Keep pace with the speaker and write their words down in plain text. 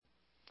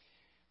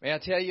May I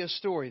tell you a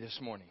story this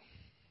morning?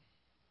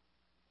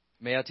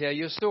 May I tell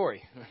you a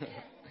story?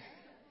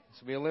 This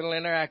will be a little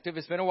interactive.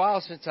 It's been a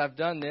while since I've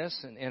done this,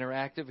 and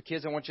interactive.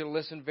 Kids, I want you to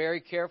listen very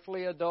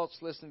carefully. Adults,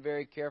 listen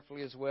very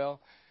carefully as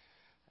well.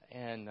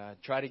 And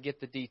try to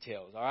get the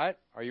details. All right?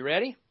 Are you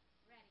ready?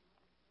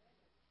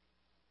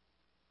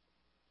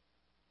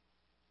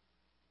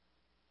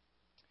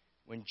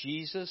 When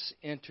Jesus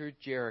entered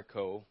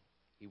Jericho,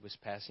 he was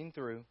passing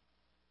through.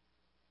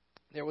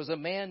 There was a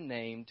man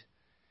named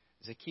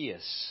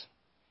Zacchaeus.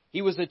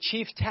 He was a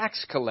chief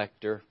tax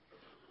collector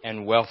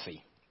and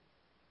wealthy.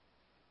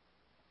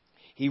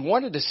 He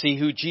wanted to see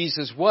who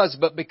Jesus was,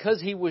 but because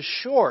he was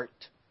short,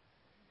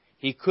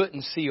 he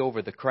couldn't see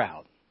over the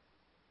crowd.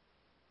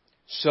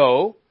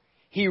 So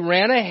he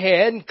ran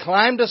ahead and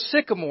climbed a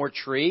sycamore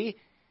tree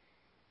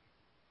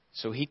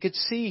so he could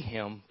see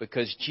him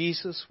because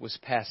Jesus was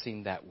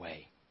passing that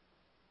way.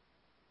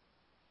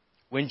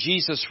 When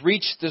Jesus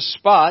reached the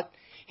spot,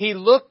 he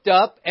looked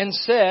up and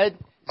said,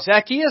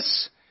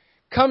 "Zacchaeus,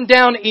 come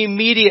down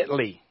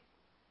immediately.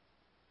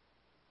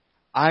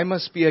 I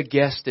must be a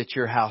guest at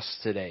your house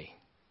today."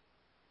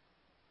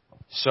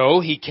 So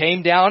he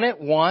came down at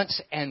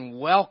once and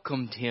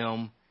welcomed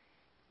him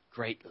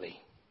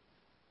greatly.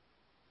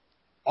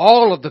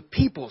 All of the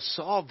people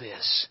saw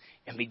this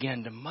and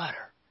began to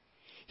mutter,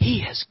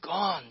 "He has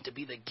gone to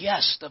be the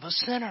guest of a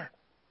sinner."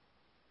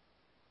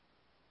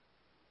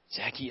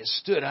 Zacchaeus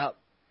stood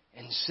up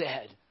and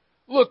said,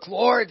 "Look,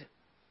 Lord,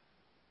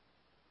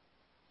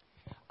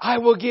 I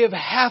will give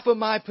half of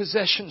my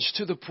possessions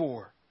to the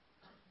poor.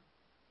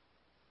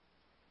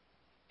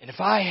 And if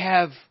I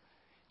have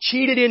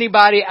cheated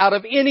anybody out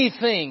of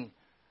anything,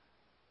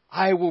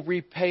 I will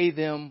repay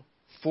them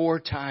 4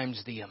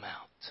 times the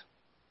amount."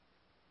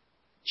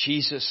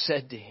 Jesus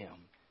said to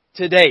him,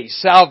 "Today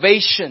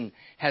salvation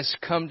has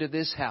come to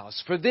this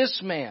house, for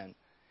this man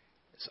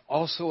is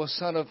also a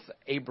son of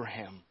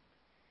Abraham.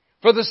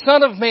 For the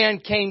Son of Man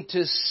came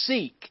to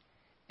seek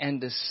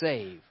and to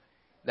save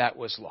that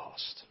was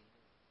lost."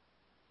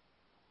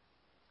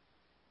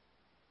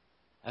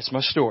 That's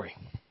my story.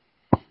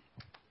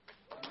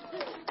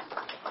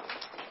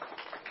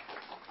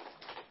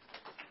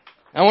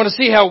 I want to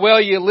see how well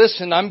you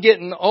listen. I'm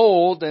getting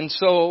old, and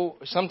so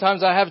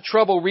sometimes I have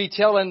trouble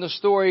retelling the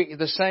story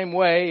the same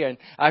way, and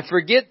I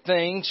forget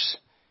things.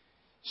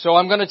 So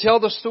I'm going to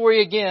tell the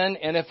story again,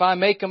 and if I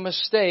make a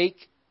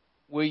mistake,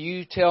 will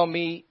you tell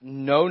me,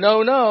 "No,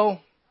 no, no"?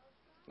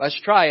 Let's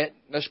try it.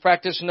 Let's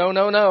practice no,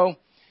 no, no.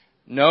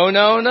 No,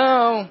 no,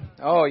 no.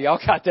 Oh, y'all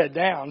got that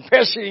down.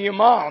 Especially you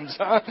moms,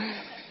 huh?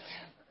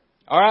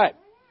 All right.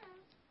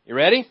 You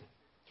ready?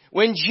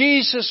 When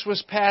Jesus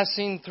was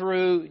passing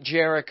through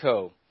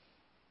Jericho.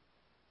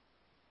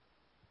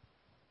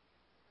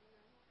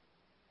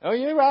 Oh,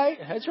 you're right.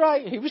 That's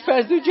right. He was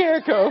passing through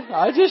Jericho.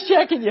 I was just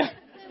checking you.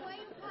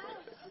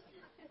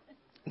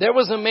 There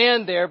was a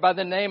man there by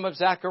the name of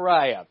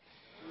Zechariah.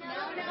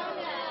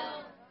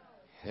 No.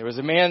 There was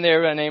a man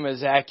there by the name of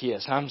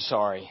Zacchaeus. I'm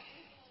sorry.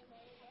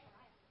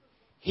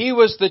 He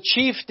was the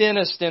chief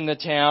dentist in the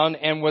town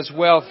and was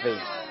wealthy.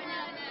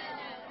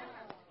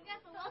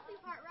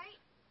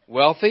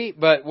 Wealthy,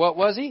 but what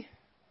was he?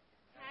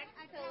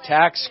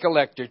 Tax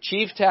collector,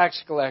 chief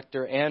tax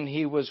collector, and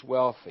he was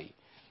wealthy.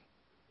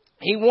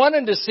 He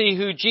wanted to see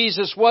who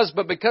Jesus was,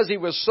 but because he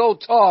was so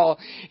tall,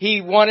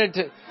 he wanted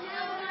to...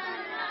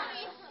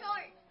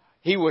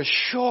 He was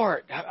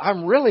short.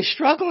 I'm really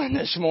struggling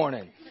this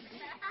morning.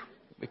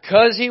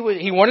 Because he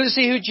wanted to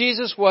see who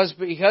Jesus was,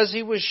 but because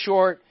he was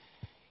short,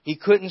 he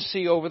couldn't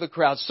see over the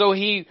crowd. So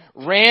he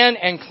ran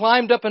and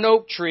climbed up an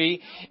oak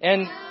tree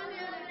and...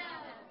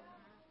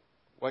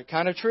 What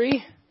kind of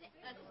tree?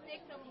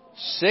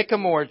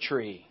 Sycamore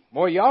tree.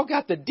 Boy, y'all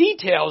got the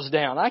details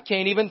down. I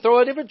can't even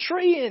throw a different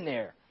tree in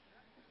there.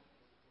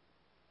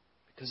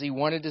 Because he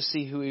wanted to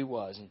see who he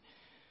was. And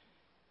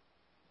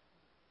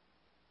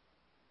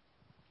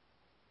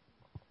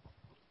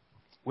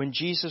when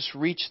Jesus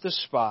reached the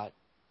spot,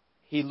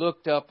 he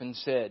looked up and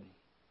said,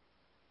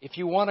 "If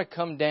you want to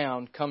come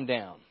down, come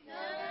down."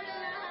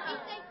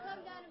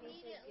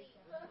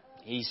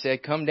 He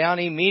said, "Come down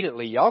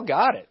immediately." Y'all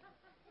got it.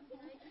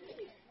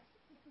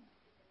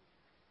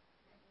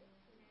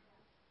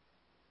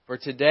 "For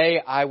today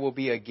I will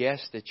be a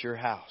guest at your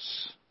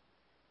house."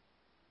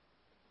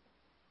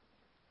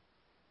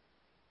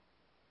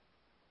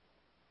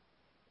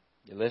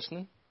 You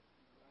listening?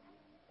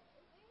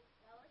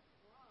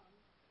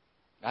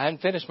 I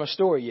haven't finished my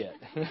story yet.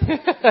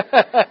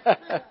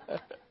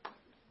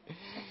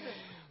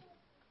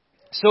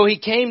 So he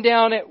came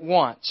down at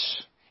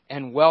once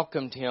and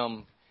welcomed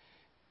him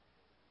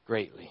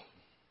greatly.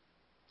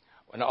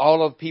 When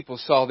all of the people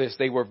saw this,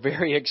 they were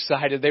very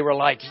excited. They were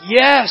like,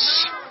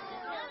 "Yes!"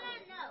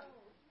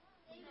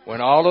 When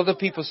all of the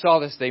people saw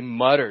this, they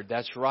muttered,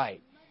 "That's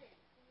right."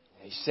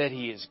 They said,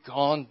 "He is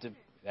gone to..."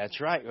 That's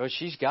right. Well,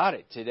 she's got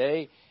it.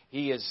 Today,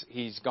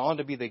 he's gone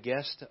to be the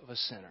guest of a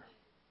sinner.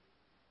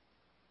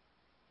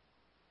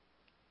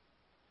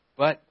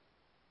 But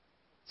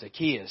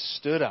Zacchaeus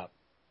stood up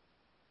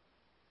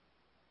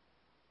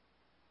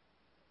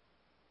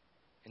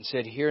and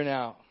said, here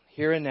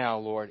and now,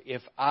 Lord,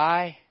 if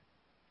I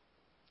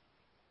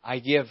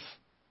give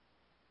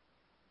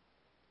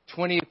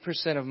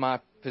 20% of my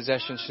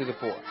possessions to the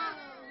poor.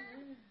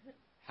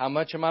 How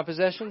much of my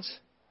possessions?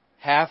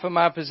 Half of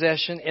my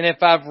possession. And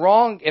if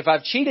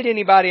I've cheated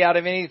anybody out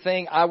of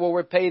anything, I will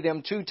repay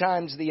them 2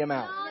 times the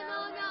amount. No,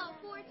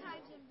 4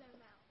 times the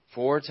amount.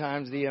 4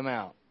 times the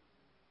amount.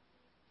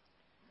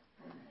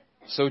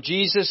 So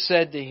Jesus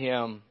said to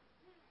him,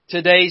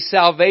 today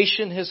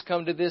salvation has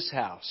come to this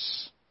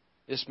house.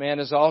 This man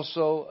is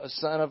also a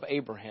son of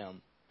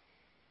Abraham.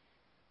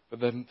 For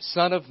the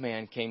Son of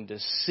Man came to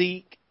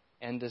seek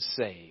and to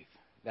save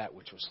that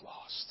which was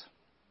lost.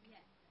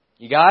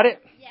 You got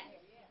it? Yes.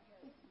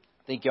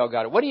 I think y'all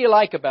got it. What do you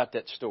like about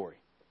that story?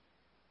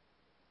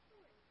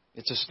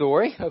 It's a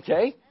story,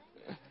 okay?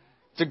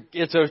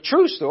 It's a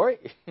true story.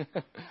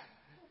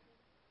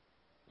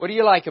 What do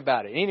you like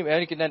about it?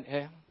 Anybody can... I like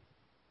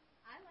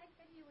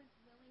that he was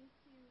willing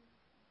to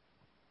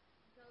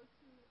go to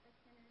a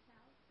sinner's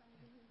house,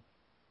 somebody who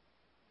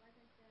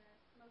wasn't the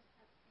most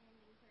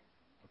upstanding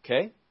person.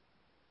 Okay.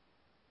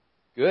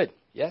 Good.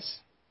 Yes?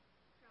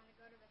 Trying to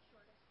go to the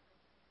shortest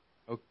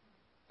person.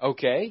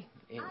 Okay.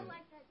 I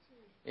like that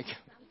too.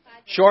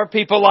 Short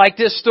people like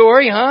this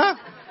story, huh?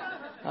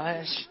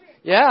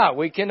 Yeah,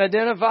 we can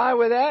identify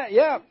with that.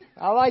 Yeah,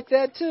 I like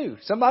that too.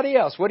 Somebody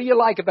else, what do you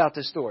like about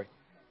this story?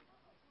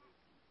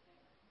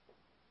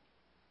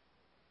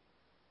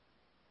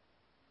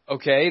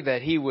 Okay,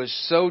 that he was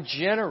so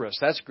generous.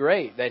 That's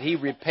great. That he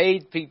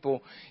repaid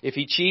people. If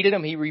he cheated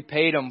them, he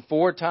repaid them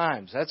 4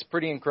 times. That's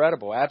pretty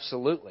incredible.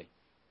 Absolutely.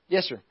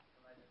 Yes, sir.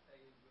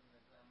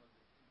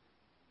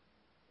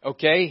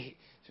 Okay.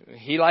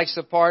 He likes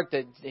the part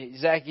that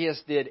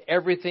Zacchaeus did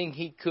everything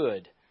he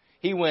could.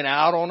 He went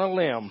out on a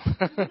limb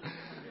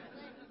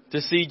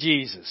to see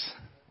Jesus.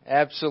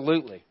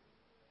 Absolutely.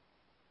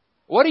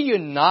 What do you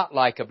not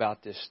like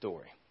about this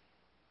story?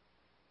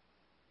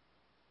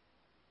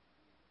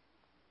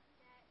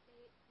 That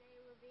they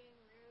were being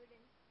rude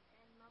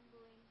and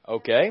mumbling.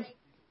 Okay.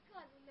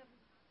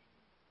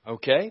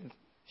 Okay.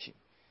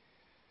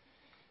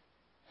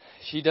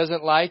 She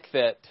doesn't like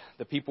that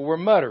the people were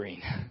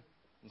muttering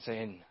and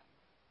saying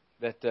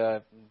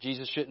that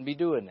Jesus shouldn't be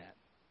doing that.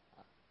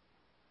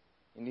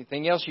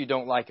 Anything else you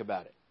don't like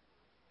about it?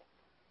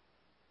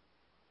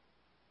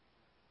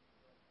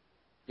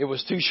 It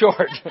was too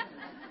short.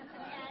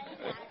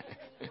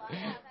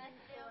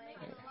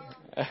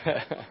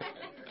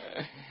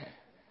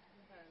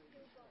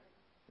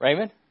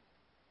 Raymond?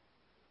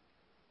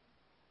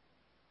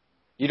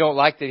 You don't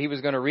like that he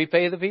was going to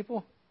repay the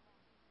people?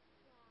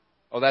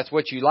 Oh, that's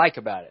what you like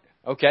about it.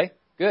 Okay,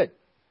 good.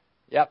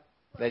 Yep,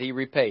 that he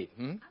repaid.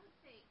 I would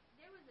say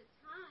there was a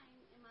time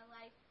in my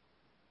life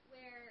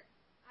where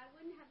I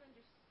wouldn't have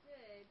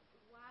understood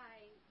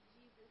why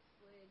Jesus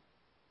would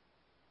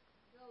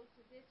go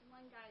to this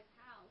one guy's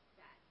house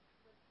that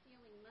was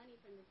stealing money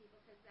from the people,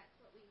 because that's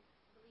what we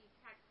believe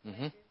tax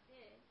collectors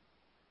did.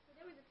 So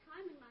there was a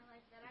time in my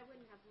life that I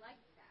wouldn't have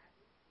liked that,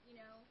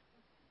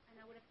 and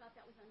I would have thought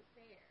that was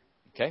unfair.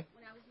 Okay.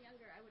 When I was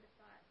younger, I would have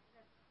thought,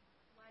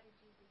 why did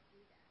Jesus do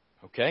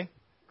that? Okay,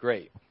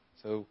 great.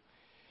 So,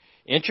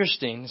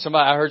 interesting.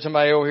 I heard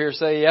somebody over here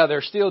say, yeah,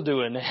 they're still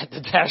doing that,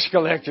 the tax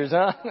collectors,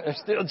 huh? They're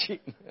still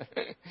cheating.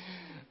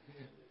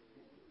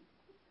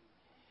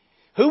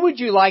 Who would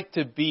you like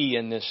to be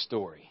in this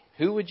story?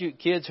 Who would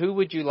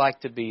you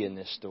like to be in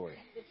this story?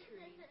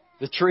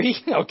 The tree?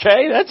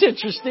 Okay, that's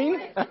interesting.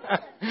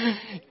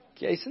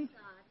 Jason?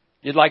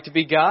 You'd like to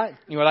be God?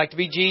 You would like to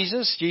be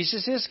Jesus?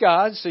 Jesus is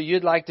God, so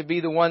you'd like to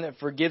be the one that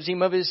forgives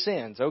him of his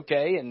sins.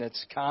 Okay, and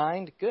that's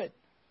kind. Good.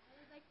 I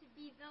would like to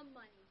be the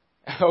money.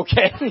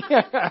 Okay.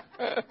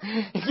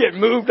 You get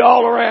moved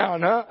all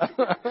around, huh? I would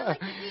like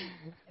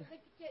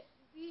to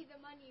be the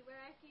money where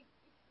I could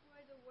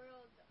explore the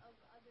world of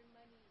other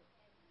money.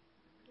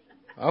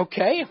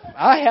 Okay.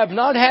 I have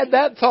not had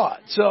that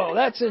thought. So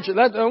that's interesting.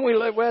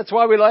 That's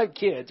why we like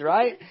kids,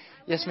 right?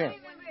 Yes, ma'am.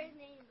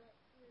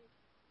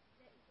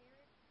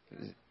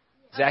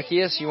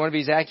 Zacchaeus? You want to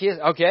be Zacchaeus?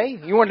 Okay.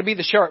 You want to be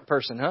the sharp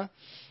person, huh?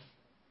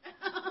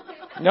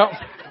 No.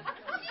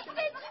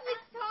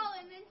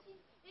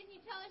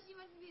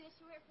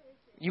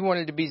 You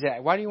wanted to be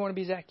Zacchaeus. Why do you want to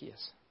be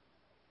Zacchaeus?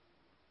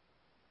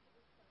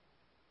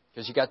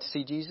 Because you got to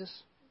see Jesus?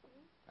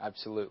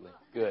 Absolutely.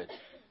 Good.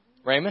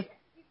 Raymond?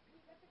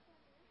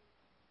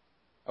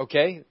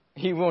 Okay.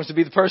 He wants to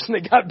be the person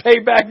that got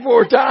paid back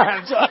 4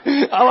 times.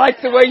 I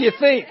like the way you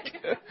think.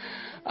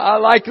 I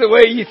like the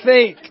way you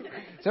think.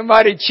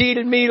 Somebody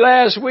cheated me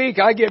last week.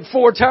 I get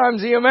 4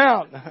 times the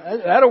amount.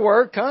 That'll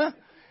work, huh?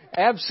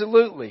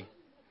 Absolutely.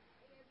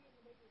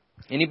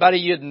 Anybody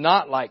you'd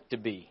not like to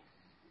be?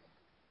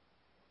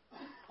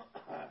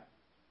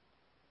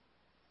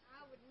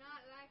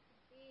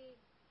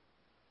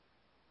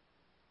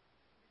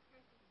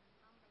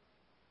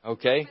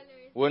 Okay.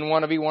 Wouldn't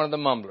want to be one of the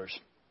mumblers.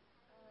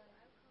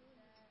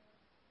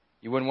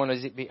 You wouldn't want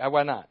to be...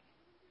 Why not?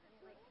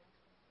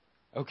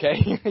 Okay.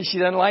 She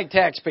doesn't like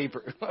tax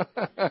paper.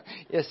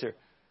 Yes, sir.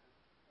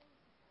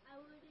 I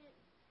wouldn't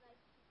like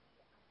to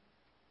be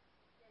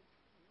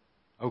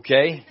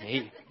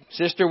Okay?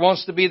 Sister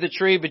wants to be the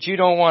tree, but you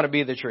don't want to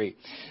be the tree.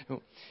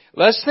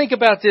 Let's think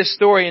about this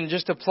story and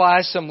just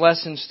apply some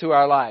lessons to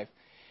our life.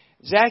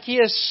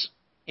 Zacchaeus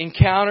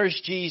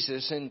encounters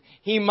Jesus, and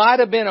he might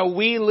have been a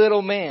wee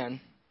little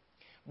man,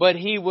 but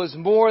he was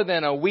more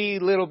than a wee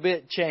little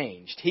bit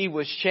changed. He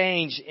was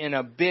changed in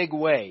a big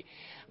way.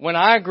 When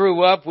I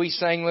grew up, we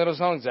sang little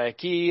songs.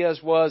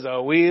 Zacchaeus was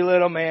a wee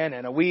little man,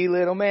 and a wee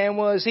little man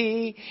was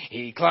he.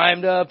 He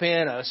climbed up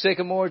in a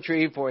sycamore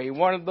tree, for he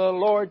wanted the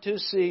Lord to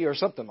see, or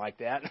something like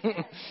that.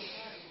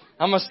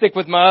 I'm going to stick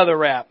with my other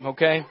rap,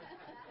 okay?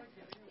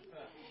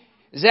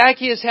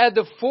 Zacchaeus had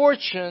the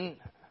fortune,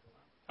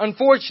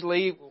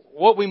 unfortunately,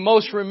 what we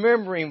most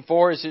remember him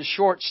for is his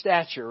short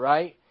stature,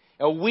 right?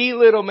 A wee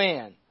little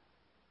man.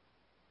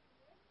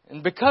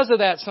 And because of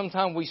that,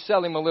 sometimes we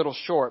sell him a little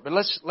short. But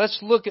let's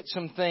look at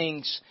some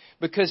things,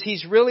 because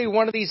he's really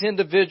one of these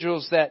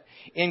individuals that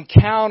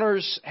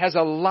has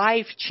a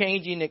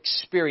life-changing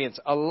experience,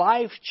 a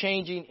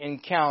life-changing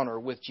encounter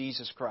with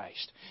Jesus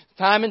Christ.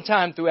 Time and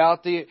time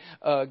throughout the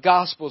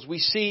Gospels, we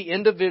see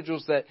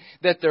individuals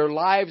that their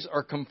lives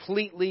are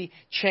completely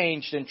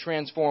changed and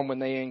transformed when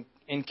they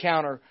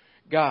encounter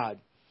God.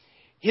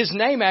 His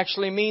name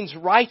actually means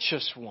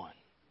righteous one.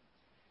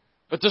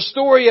 But the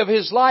story of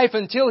his life,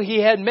 until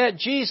he had met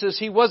Jesus,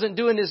 he wasn't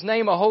doing his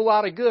name a whole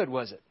lot of good,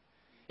 was it?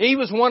 He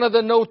was one of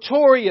the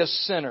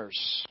notorious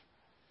sinners.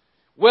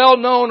 Well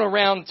known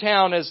around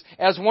town as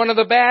one of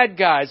the bad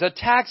guys, a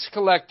tax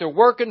collector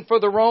working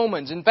for the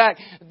Romans. In fact,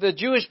 the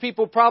Jewish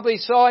people probably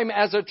saw him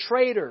as a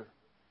traitor.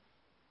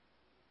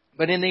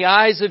 But in the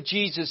eyes of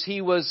Jesus, he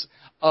was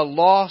a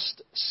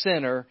lost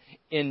sinner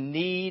in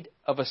need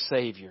of a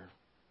Savior.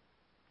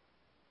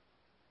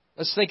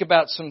 Let's think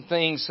about some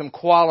things, some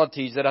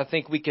qualities that I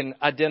think we can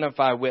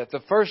identify with. The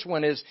first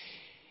one is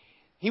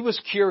he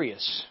was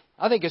curious.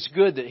 I think it's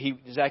good that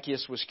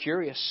Zacchaeus was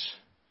curious.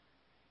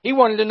 He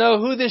wanted to know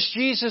who this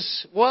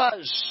Jesus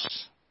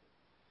was.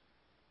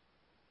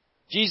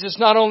 Jesus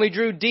not only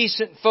drew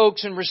decent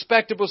folks and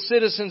respectable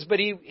citizens, but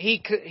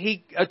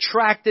he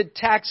attracted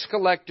tax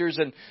collectors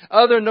and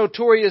other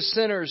notorious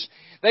sinners.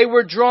 They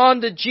were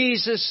drawn to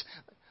Jesus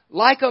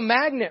like a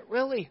magnet,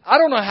 really. I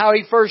don't know how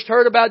he first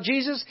heard about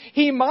Jesus.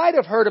 He might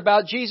have heard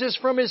about Jesus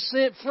from his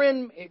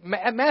friend.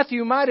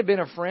 Matthew might have been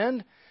a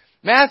friend.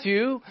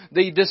 Matthew,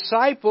 the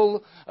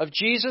disciple of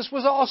Jesus,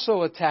 was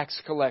also a tax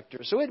collector.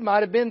 So it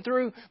might have been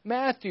through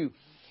Matthew.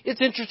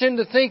 It's interesting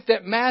to think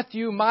that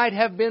Matthew might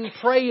have been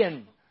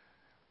praying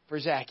for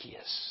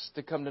Zacchaeus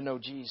to come to know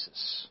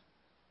Jesus.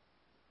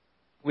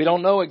 We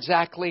don't know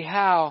exactly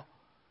how,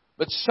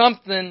 but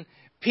something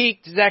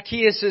piqued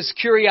Zacchaeus'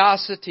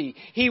 curiosity.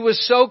 He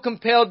was so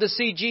compelled to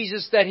see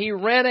Jesus that he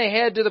ran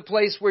ahead to the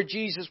place where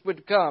Jesus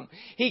would come.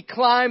 He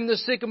climbed the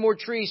sycamore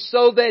tree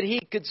so that he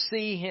could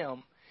see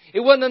Him. It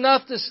wasn't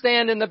enough to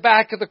stand in the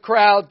back of the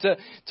crowd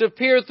to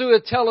peer through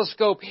a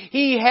telescope.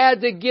 He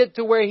had to get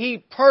to where he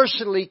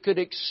personally could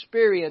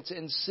experience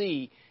and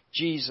see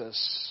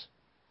Jesus.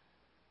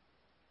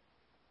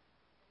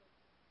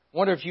 I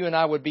wonder if you and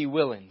I would be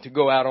willing to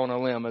go out on a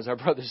limb, as our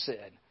brother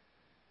said.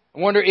 I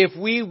wonder if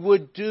we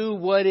would do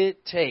what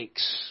it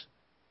takes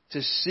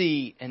to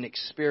see and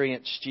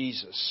experience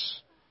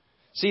Jesus.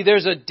 See,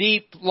 there's a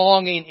deep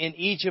longing in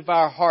each of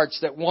our hearts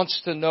that wants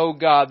to know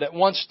God, that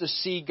wants to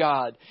see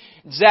God.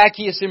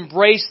 Zacchaeus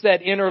embraced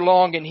that inner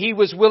longing. He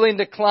was willing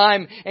to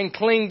climb and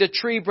cling to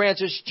tree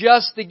branches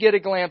just to get a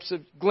glimpse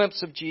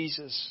of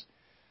Jesus.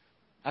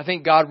 I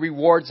think God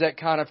rewards that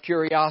kind of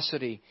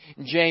curiosity.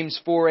 In James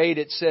 4:8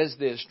 it says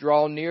this,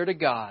 "Draw near to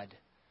God,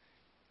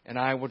 and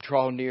I will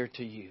draw near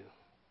to you."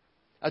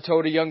 I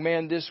told a young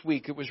man this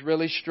week who was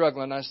really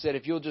struggling, I said,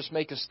 if you'll just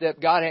make a step,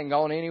 God hadn't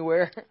gone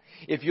anywhere.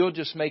 If you'll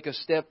just make a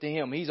step to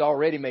Him, He's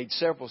already made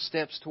several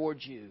steps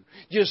towards you.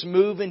 Just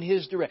move in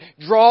His direction.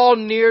 Draw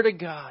near to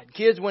God.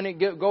 Kids, when it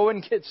going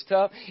gets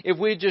tough, if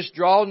we just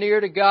draw near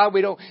to God,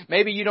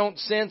 maybe you don't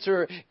sense,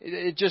 or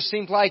it just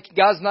seems like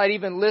God's not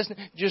even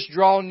listening. Just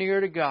draw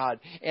near to God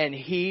and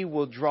He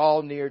will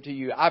draw near to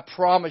you. I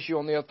promise you,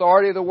 on the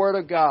authority of the Word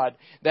of God,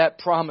 that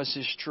promise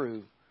is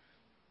true.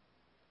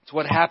 It's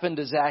what happened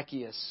to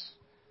Zacchaeus.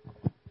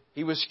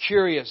 He was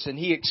curious and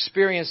he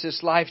experienced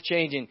this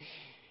life-changing.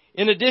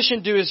 In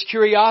addition to his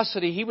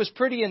curiosity, he was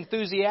pretty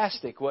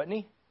enthusiastic, wasn't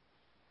he?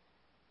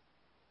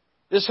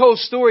 This whole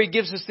story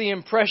gives us the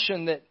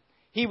impression that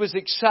he was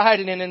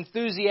excited and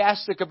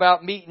enthusiastic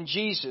about meeting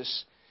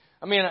Jesus.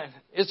 I mean,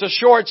 it's a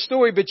short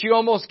story, but you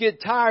almost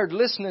get tired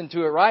listening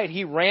to it, right?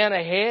 He ran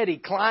ahead. He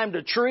climbed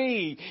a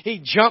tree.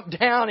 He jumped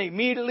down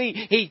immediately.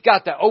 He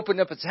got to open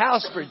up his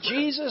house for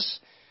Jesus.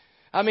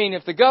 I mean,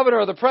 if the governor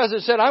or the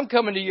president said, "I'm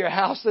coming to your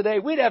house today,"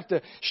 we'd have to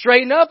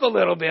straighten up a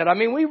little bit. I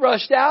mean, we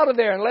rushed out of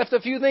there and left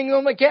a few things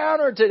on the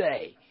counter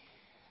today.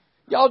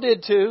 Y'all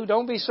did too.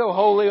 Don't be so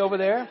holy over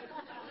there.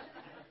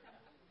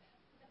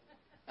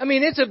 I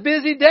mean, it's a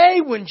busy day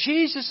when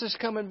Jesus is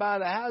coming by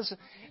the house.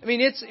 I mean,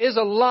 it's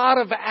a lot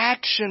of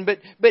action,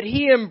 but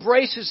He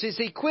embraces this.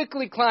 He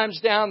quickly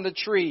climbs down the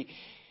tree.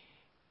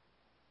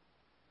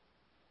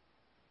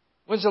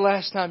 When's the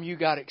last time you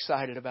got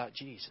excited about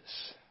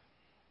Jesus?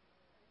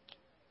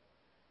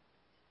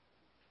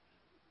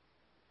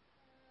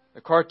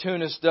 The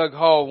cartoonist Doug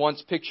Hall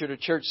once pictured a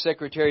church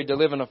secretary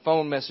delivering a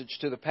phone message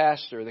to the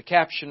pastor. The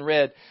caption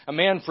read, "A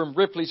man from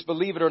Ripley's,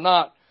 believe it or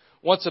not,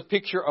 wants a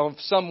picture of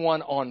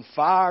someone on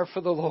fire for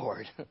the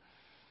Lord."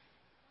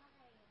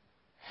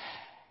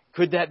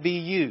 Could that be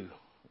you?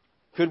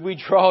 Could we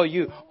draw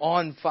you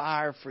on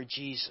fire for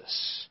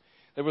Jesus?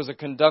 There was a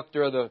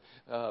conductor of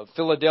the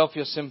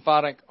Philadelphia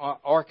Symphonic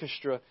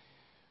Orchestra.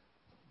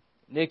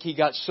 Nick, he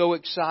got so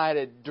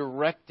excited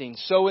directing,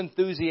 so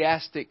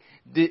enthusiastic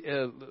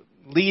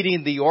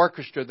leading the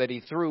orchestra that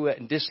he threw it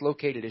and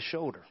dislocated his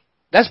shoulder.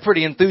 That's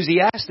pretty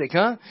enthusiastic,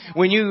 huh?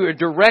 When you are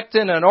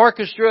directing an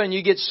orchestra and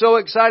you get so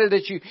excited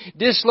that you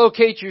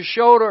dislocate your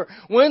shoulder.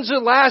 When's the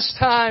last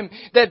time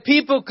that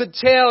people could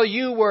tell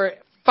you were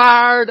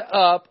fired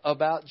up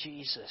about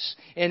Jesus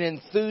and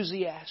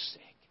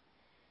enthusiastic?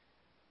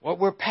 What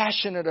we're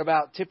passionate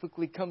about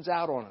typically comes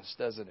out on us,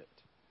 doesn't it?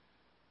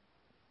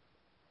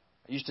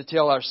 I used to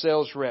tell our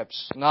sales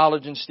reps,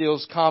 knowledge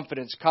instills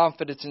confidence,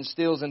 confidence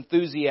instills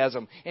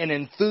enthusiasm, and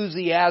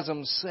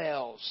enthusiasm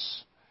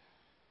sells.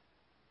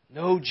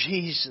 Know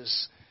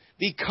Jesus.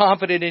 Be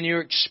confident in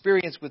your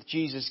experience with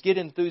Jesus. Get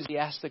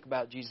enthusiastic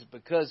about Jesus,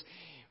 because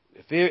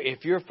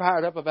if you're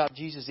fired up about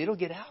Jesus, it'll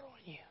get out on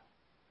you.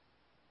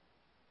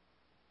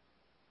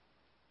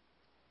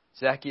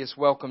 Zacchaeus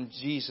welcomed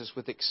Jesus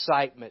with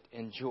excitement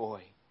and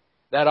joy.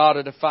 That ought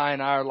to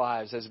define our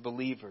lives as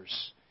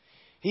believers.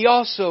 He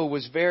also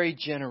was very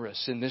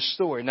generous in this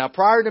story. Now,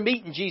 prior to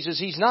meeting Jesus,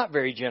 He's not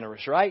very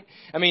generous, right?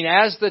 I mean,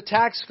 as the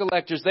tax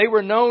collectors, they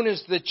were known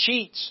as the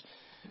cheats.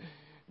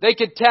 They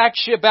could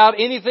tax you about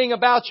anything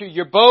about you.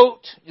 Your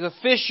boat, the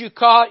fish you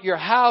caught, your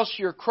house,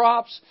 your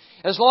crops.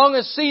 As long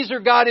as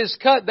Caesar got his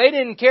cut, they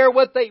didn't care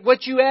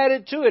what you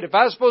added to it. If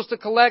I was supposed to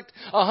collect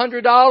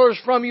 $100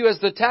 from you as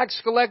the tax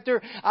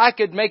collector, I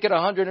could make it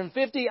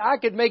 $150. I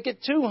could make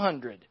it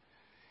 $200.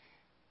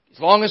 As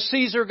long as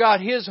Caesar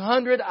got his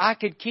 100, I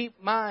could keep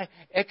my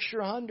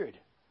extra 100.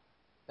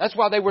 That's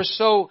why they were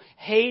so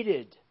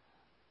hated.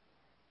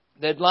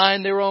 They'd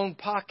line their own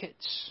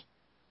pockets.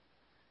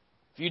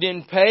 If you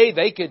didn't pay,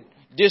 they could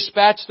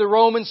dispatch the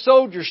Roman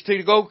soldiers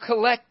to go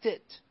collect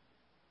it.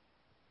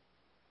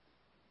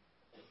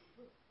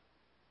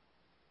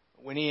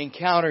 When he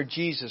encountered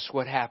Jesus,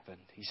 what happened?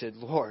 He said,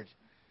 "Lord,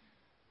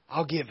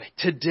 I'll give it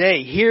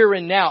today, here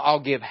and now. I'll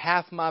give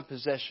half my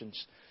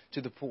possessions to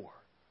the poor.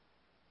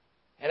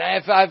 And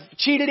if I've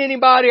cheated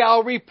anybody,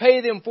 I'll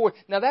repay them for it."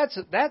 Now that's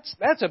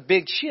a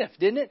big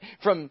shift, isn't it?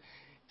 From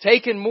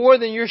taking more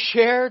than your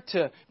share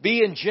to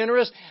being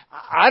generous.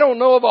 I don't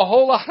know of a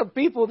whole lot of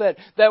people that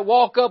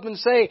walk up and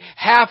say,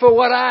 half of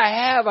what I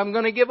have, I'm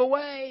going to give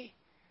away.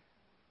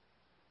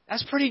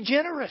 That's pretty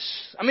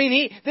generous. I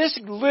mean, this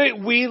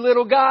wee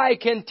little guy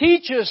can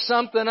teach us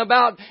something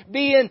about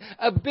being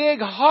a big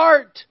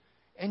heart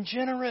and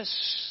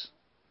generous.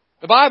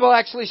 The Bible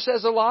actually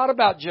says a lot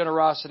about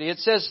generosity. It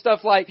says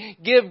stuff like,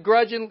 give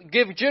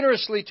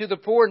generously to the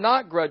poor,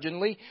 not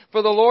grudgingly,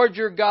 for the Lord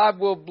your God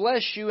will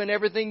bless you in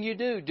everything you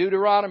do.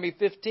 Deuteronomy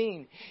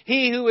 15.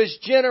 He who is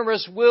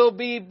generous will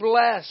be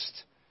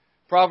blessed.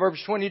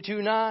 Proverbs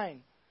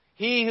 22:9.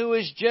 He who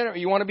is generous.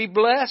 You want to be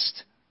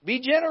blessed? Be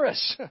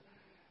generous.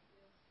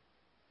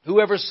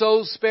 Whoever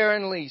sows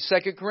sparingly,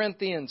 2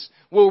 Corinthians,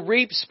 will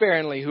reap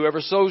sparingly.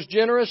 Whoever sows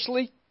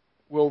generously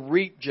will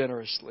reap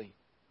generously.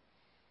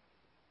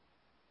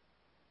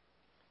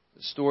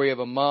 The story of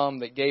a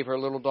mom that gave her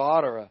little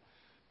daughter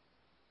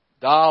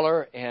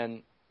 $1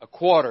 and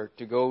 $0.25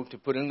 to go to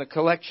put in the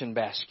collection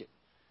basket.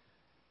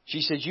 She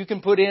said, "You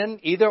can put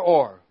in either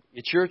or.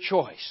 It's your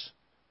choice.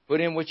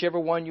 Put in whichever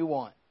one you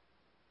want."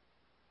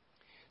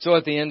 So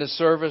at the end of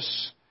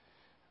service,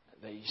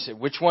 they said,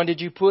 "Which one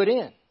did you put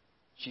in?"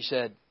 She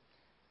said,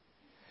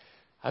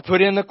 "I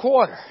put in the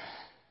 $0.25.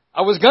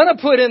 I was going to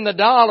put in the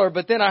 $1,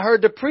 but then I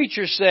heard the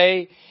preacher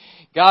say,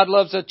 God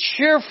loves a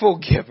cheerful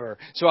giver,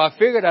 so I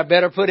figured I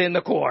better put in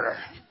the $0.25.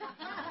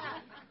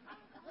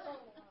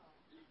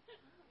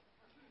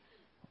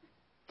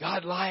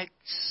 God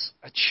likes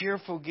a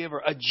cheerful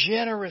giver, a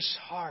generous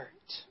heart.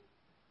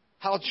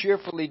 How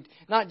cheerfully,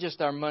 not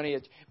just our money,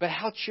 but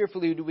how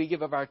cheerfully do we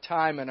give of our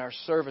time and our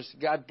service?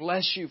 God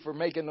bless you for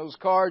making those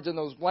cards and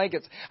those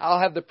blankets. I'll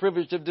have the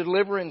privilege of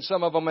delivering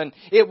some of them, and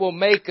it will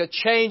make a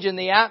change in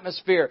the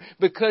atmosphere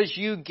because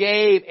you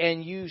gave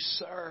and you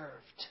served.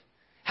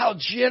 How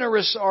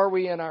generous are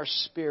we in our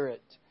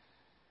spirit?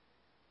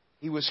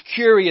 He was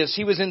curious.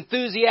 He was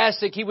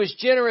enthusiastic. He was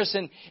generous,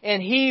 and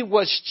he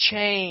was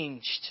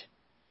changed.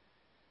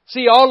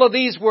 See, all of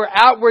these were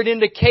outward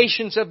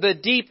indications of the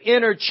deep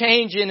inner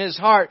change in his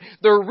heart.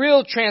 The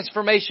real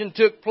transformation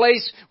took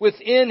place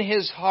within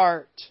his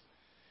heart.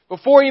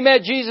 Before he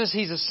met Jesus,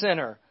 he's a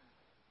sinner.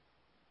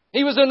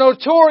 He was a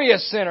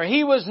notorious sinner.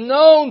 He was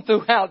known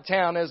throughout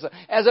town as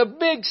a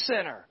big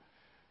sinner.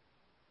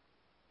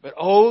 But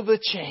oh, the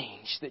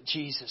change that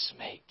Jesus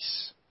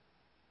makes.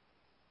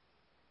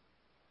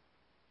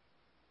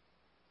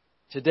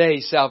 Today,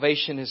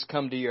 salvation has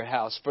come to your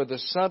house, for the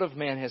Son of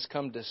Man has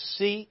come to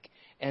seek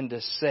and to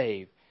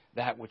save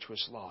that which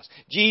was lost.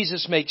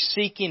 Jesus makes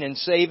seeking and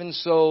saving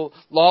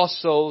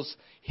lost souls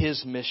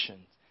His mission.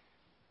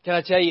 Can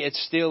I tell you, it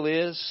still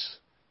is?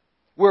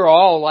 We're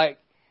all like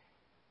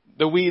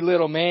the wee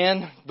little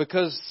man,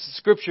 because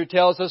Scripture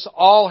tells us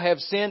all have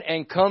sinned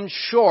and come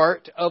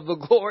short of the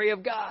glory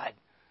of God.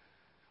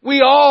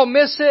 We all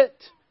miss it.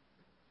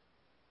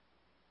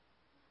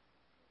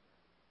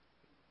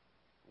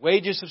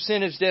 Wages of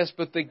sin is death,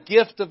 but the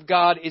gift of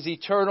God is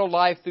eternal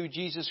life through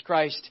Jesus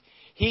Christ.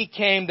 He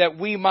came that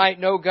we might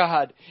know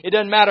God. It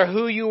doesn't matter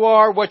who you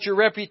are, what your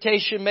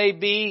reputation may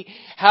be,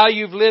 how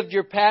you've lived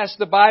your past.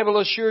 The Bible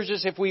assures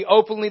us if we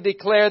openly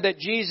declare that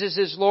Jesus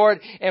is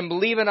Lord and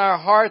believe in our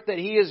heart that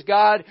He is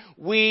God,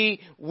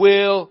 we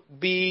will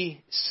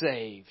be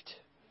saved.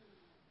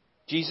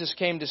 Jesus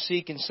came to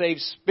seek and save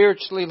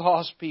spiritually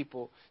lost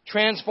people,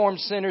 transform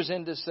sinners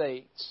into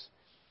saints.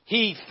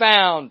 He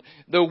found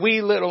the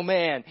wee little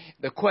man.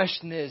 The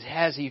question is,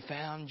 has He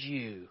found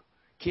you?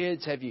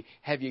 Kids,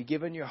 have you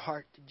given your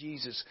heart to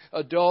Jesus?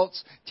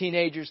 Adults,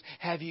 teenagers,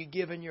 have you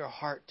given your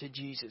heart to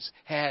Jesus?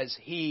 Has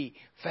He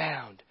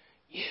found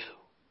you?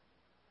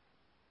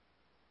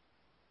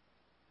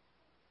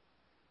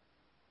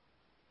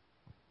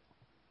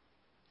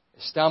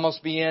 Estamos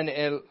bien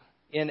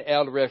en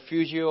el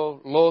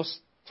refugio los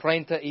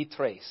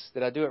 33.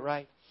 Did I do it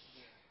right?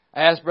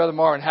 I asked Brother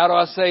Martin, how do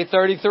I say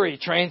 33?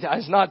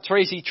 It's not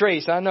Tracy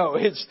Trace, I know.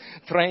 It's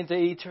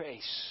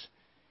 33.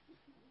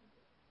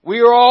 We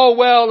are all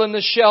well in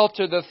the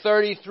shelter, the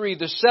 33.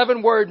 The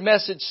 7-word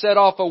message set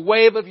off a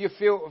wave of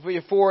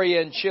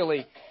euphoria in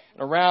Chile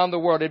and around the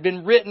world. It had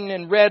been written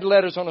in red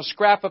letters on a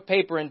scrap of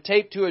paper and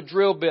taped to a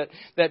drill bit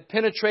that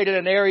penetrated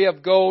an area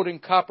of gold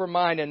and copper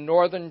mine in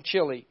northern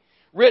Chile.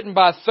 Written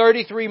by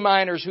 33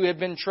 miners who had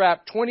been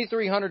trapped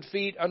 2,300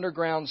 feet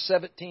underground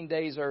 17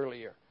 days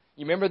earlier.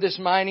 You remember this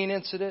mining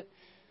incident?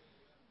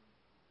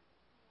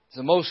 It's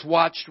the most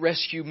watched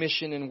rescue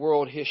mission in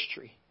world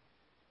history.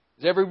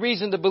 There's every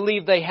reason to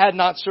believe they had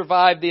not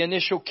survived the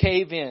initial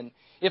cave-in.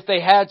 If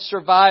they had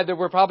survived, there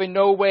were probably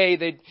no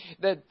way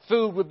that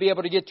food would be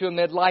able to get to them.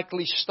 They'd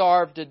likely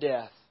starve to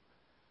death.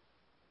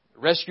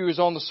 Rescuers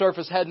on the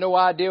surface had no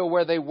idea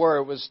where they were.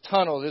 It was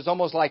tunnels. It was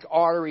almost like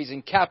arteries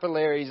and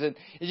capillaries. And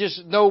there's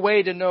just no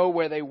way to know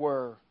where they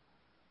were.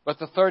 But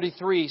the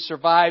 33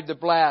 survived the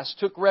blast,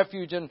 took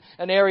refuge in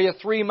an area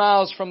 3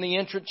 miles from the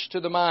entrance to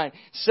the mine.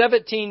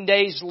 17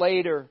 days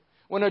later,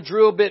 when a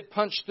drill bit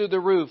punched through the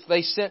roof,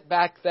 they sent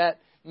back that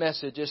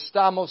message.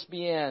 Estamos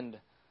bien.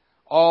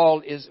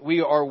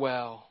 We are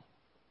well.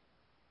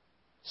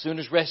 As soon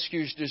as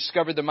rescuers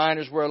discovered the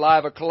miners were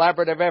alive, a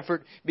collaborative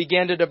effort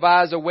began to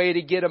devise a way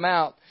to get them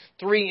out.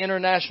 3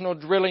 international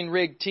drilling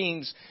rig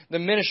teams, the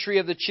Ministry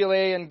of the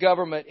Chilean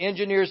government,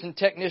 engineers and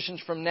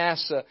technicians from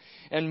NASA,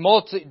 and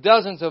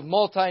dozens of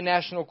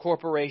multinational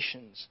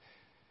corporations.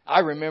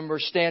 I remember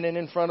standing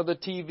in front of the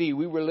TV.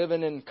 We were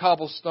living in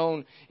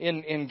Cobblestone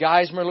in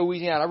Geismar,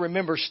 Louisiana. I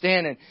remember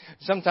standing.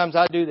 Sometimes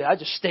I do that. I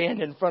just stand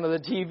in front of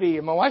the TV.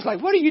 And my wife's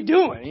like, what are you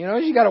doing? You know,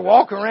 you got to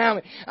walk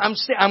around.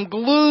 I'm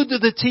glued to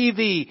the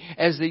TV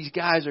as these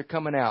guys are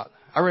coming out.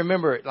 I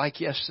remember it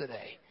like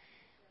yesterday.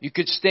 You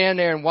could stand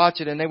there and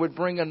watch it, and they would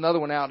bring another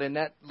one out in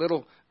that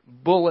little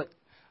bullet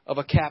of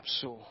a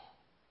capsule.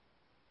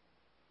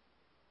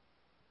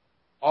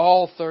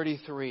 All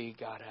 33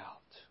 got out.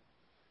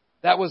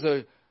 That was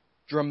a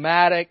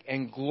dramatic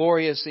and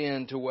glorious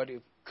end to what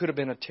it could have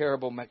been a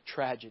terrible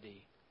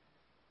tragedy.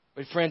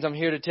 But friends, I'm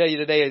here to tell you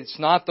today, it's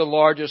not the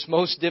largest,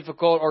 most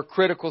difficult or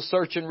critical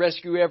search and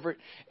rescue effort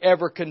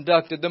ever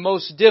conducted. The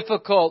most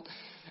difficult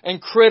and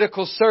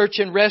critical search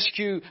and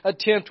rescue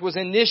attempt was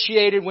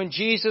initiated when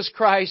Jesus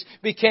Christ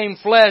became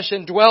flesh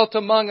and dwelt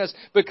among us,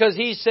 because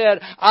He said,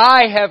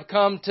 I have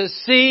come to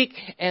seek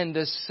and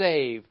to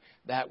save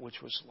that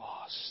which was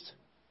lost.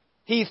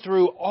 He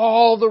threw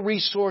all the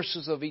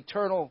resources of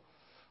eternal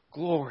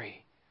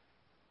glory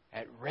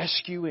at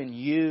rescuing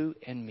you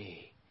and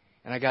me.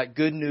 And I got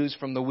good news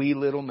from the wee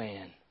little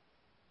man.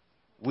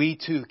 We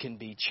too can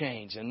be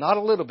changed. And not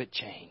a little bit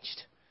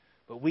changed,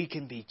 but we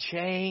can be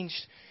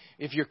changed.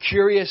 If you're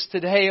curious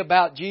today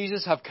about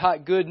Jesus, I've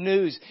got good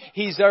news.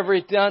 He's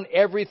done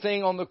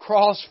everything on the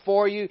cross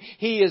for you.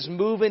 He is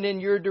moving in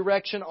your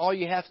direction. All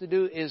you have to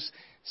do is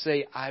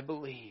say, I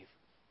believe,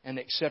 and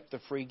accept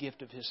the free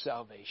gift of His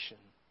salvation.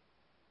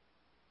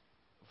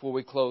 Before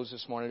we close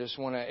this morning, I just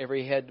want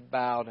every head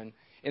bowed, and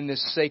in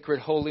this sacred,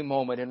 holy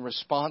moment, in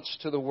response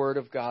to the Word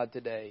of God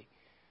today,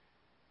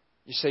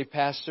 you say,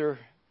 Pastor,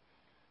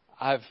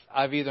 I've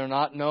either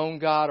not known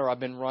God or I've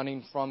been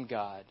running from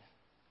God.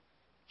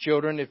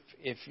 Children,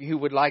 if you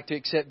would like to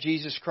accept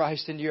Jesus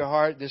Christ into your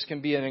heart, this can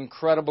be an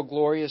incredible,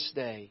 glorious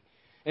day.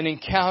 An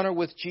encounter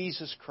with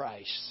Jesus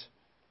Christ.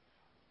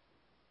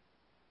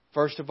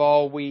 First of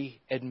all,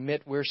 we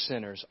admit we're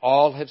sinners.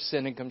 All have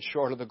sinned and come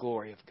short of the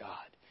glory of God.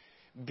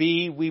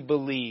 B, we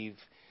believe.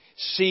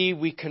 C,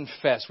 we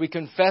confess. We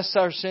confess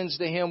our sins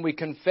to Him. We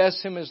confess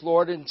Him as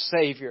Lord and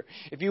Savior.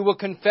 If you will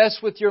confess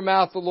with your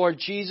mouth the Lord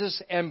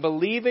Jesus and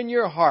believe in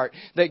your heart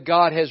that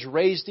God has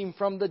raised Him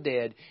from the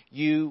dead,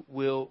 you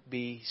will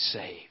be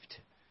saved.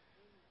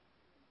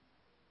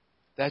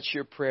 that's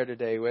your prayer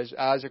today, as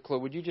eyes are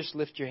closed, would you just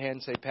lift your hand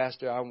and say,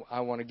 Pastor,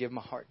 I want to give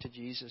my heart to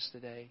Jesus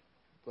today.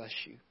 Bless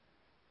you.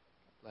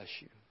 Bless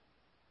you.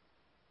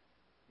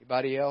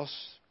 Anybody else?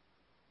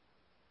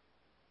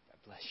 God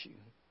bless you.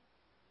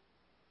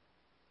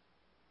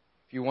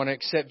 If you want to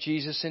accept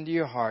Jesus into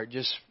your heart,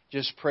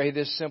 just pray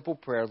this simple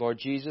prayer. Lord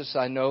Jesus,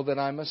 I know that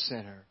I'm a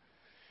sinner.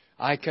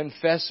 I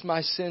confess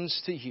my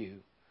sins to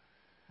you.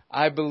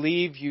 I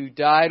believe you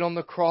died on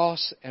the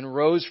cross and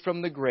rose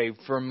from the grave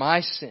for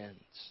my sins.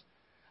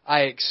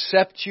 I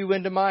accept you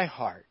into my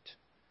heart.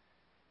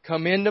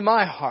 Come into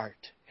my heart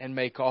and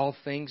make all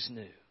things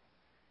new.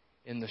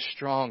 In the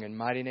strong and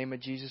mighty name of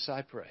Jesus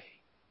I pray.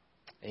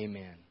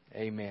 Amen.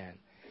 Amen.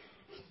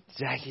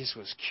 Zacchaeus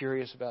was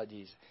curious about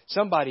Jesus.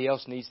 Somebody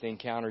else needs to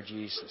encounter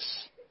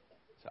Jesus.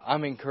 So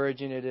I'm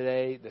encouraging you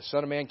today. The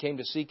Son of Man came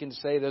to seek and to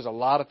save. There's a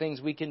lot of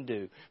things we can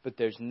do, but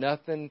there's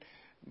nothing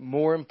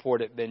more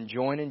important than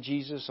joining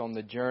Jesus on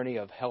the journey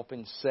of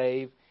helping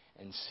save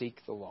and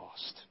seek the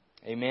lost.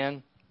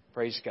 Amen.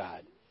 Praise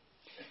God.